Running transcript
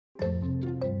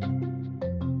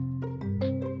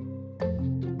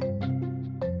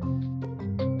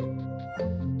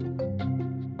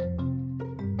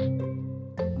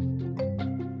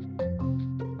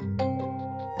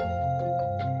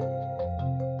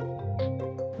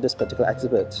this particular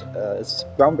exhibit. It's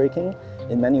groundbreaking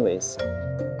in many ways.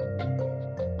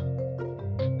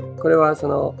 これはそ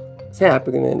の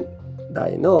1800年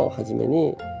代の初め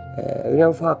に、ウィリア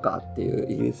ム・ファーカーってい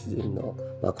うイギリス人の、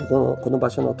この場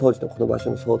所の当時のこの場所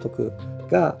の総督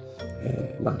が、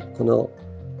この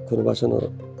場所の、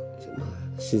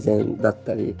自然だっ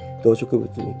たり動植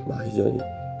物に、非常に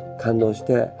感動し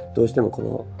てどうしてもこ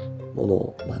のもの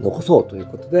を、残そうという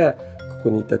ことでここ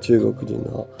にいた中国人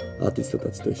のアーティスト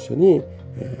たちと一緒に、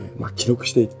記録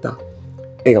していった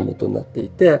絵が元になってい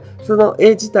て、その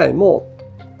絵自体も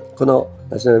この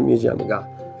ナショナルミュージアムが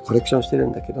コレクションしてる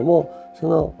んだけども、そ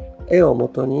の絵を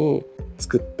元に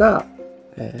作った、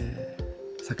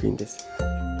作品です。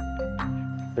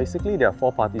Basically, there are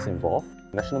 4 parties involved: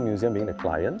 National Museum being the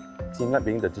client, PSSAP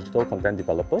being the digital content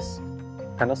developers,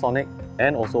 Panasonic,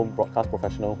 and also broadcast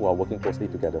professionals who are working closely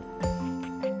together.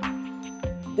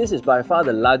 This is by far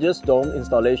the largest dome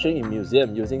installation in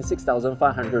museum using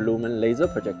 6,500 lumen laser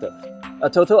projector. A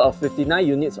total of 59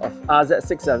 units of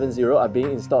RZ670 are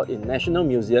being installed in National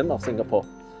Museum of Singapore,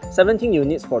 17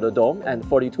 units for the dome and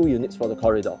 42 units for the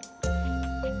corridor.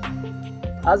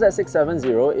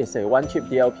 RZ670 is a 1-chip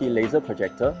DLP laser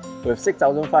projector with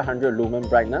 6,500 lumen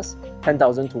brightness,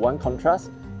 10,000 to 1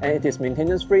 contrast, and it is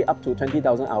maintenance free up to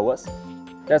 20,000 hours.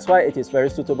 That's why it is very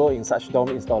suitable in such dome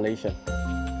installation.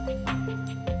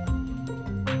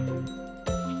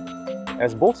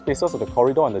 As both spaces of the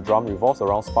corridor and the drum revolves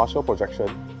around spatial projection,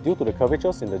 due to the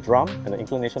curvatures in the drum and the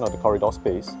inclination of the corridor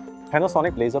space,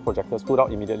 Panasonic laser projectors stood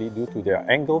out immediately due to their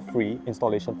angle-free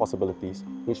installation possibilities,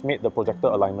 which made the projector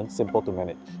alignment simple to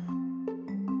manage.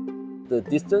 The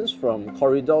distance from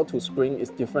corridor to screen is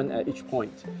different at each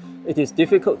point. It is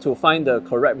difficult to find the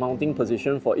correct mounting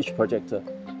position for each projector.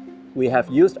 We have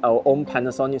used our own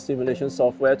Panasonic simulation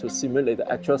software to simulate the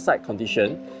actual site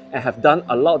condition and have done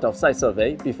a lot of site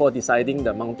survey before deciding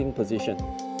the mounting position.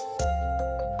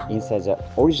 Inside the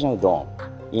original dome,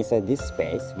 inside this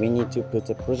space, we need to put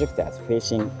the projectors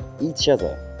facing each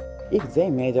other. If they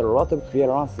made a lot of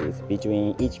clearances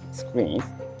between each screen,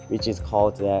 which is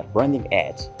called the blending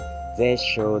edge, they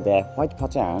show the white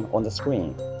pattern on the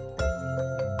screen.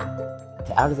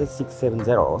 The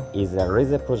RZ670 is a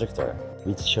laser projector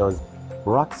which shows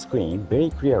black screen very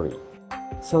clearly.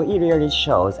 So it really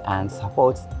shows and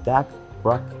supports dark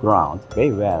background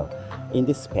very well in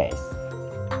this space.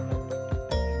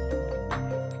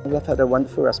 We've had a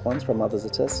wonderful response from our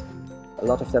visitors. A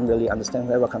lot of them really understand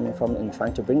where we're coming from in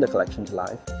trying to bring the collection to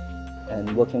life.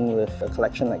 And working with a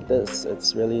collection like this,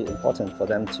 it's really important for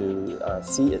them to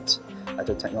see it at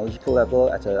a technological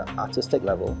level, at an artistic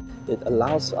level. It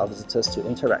allows our visitors to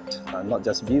interact, not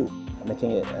just view,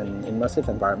 making it an immersive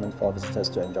environment for visitors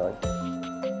to enjoy.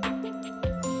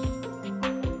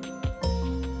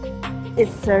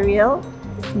 It's surreal,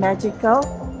 it's magical,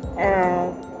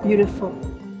 and beautiful.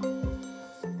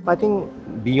 I think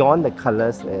beyond the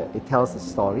colors, it tells a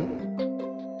story.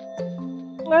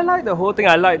 I like the whole thing.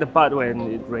 I like the part when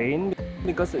it rained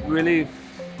because it really,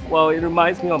 well, it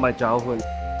reminds me of my childhood.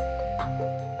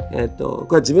 これ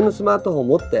は自分のスマートフォンを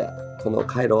持ってこの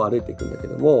回路を歩いていくんだけ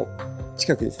ども、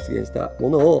近くに出現したも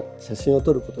のを写真を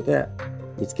撮ることで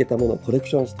見つけたものをコレク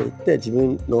ションしていって自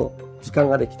分の図鑑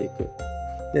ができていく。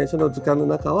でその図鑑の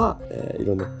中は、い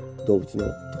ろんな動物の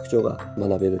特徴が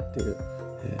学べるっていう、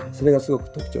それがすごく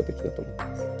特徴的だと思い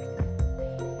ます。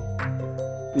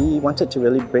We wanted to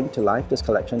really bring to life this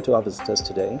collection to our visitors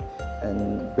today,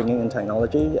 and bringing in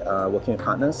technology, working with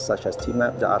partners such as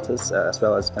PSSAP, the artists, as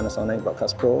well as Panasonic,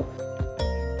 Broadcast Pro.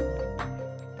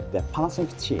 The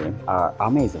Panasonic team are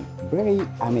amazing, very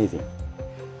amazing.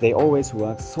 They always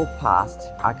work so fast,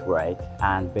 accurate,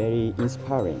 and very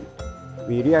inspiring.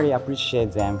 We really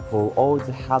appreciate them for all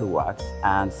the hard work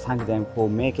and thank them for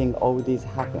making all this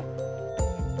happen.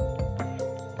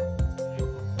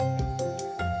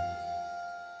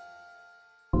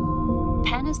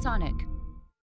 Panasonic.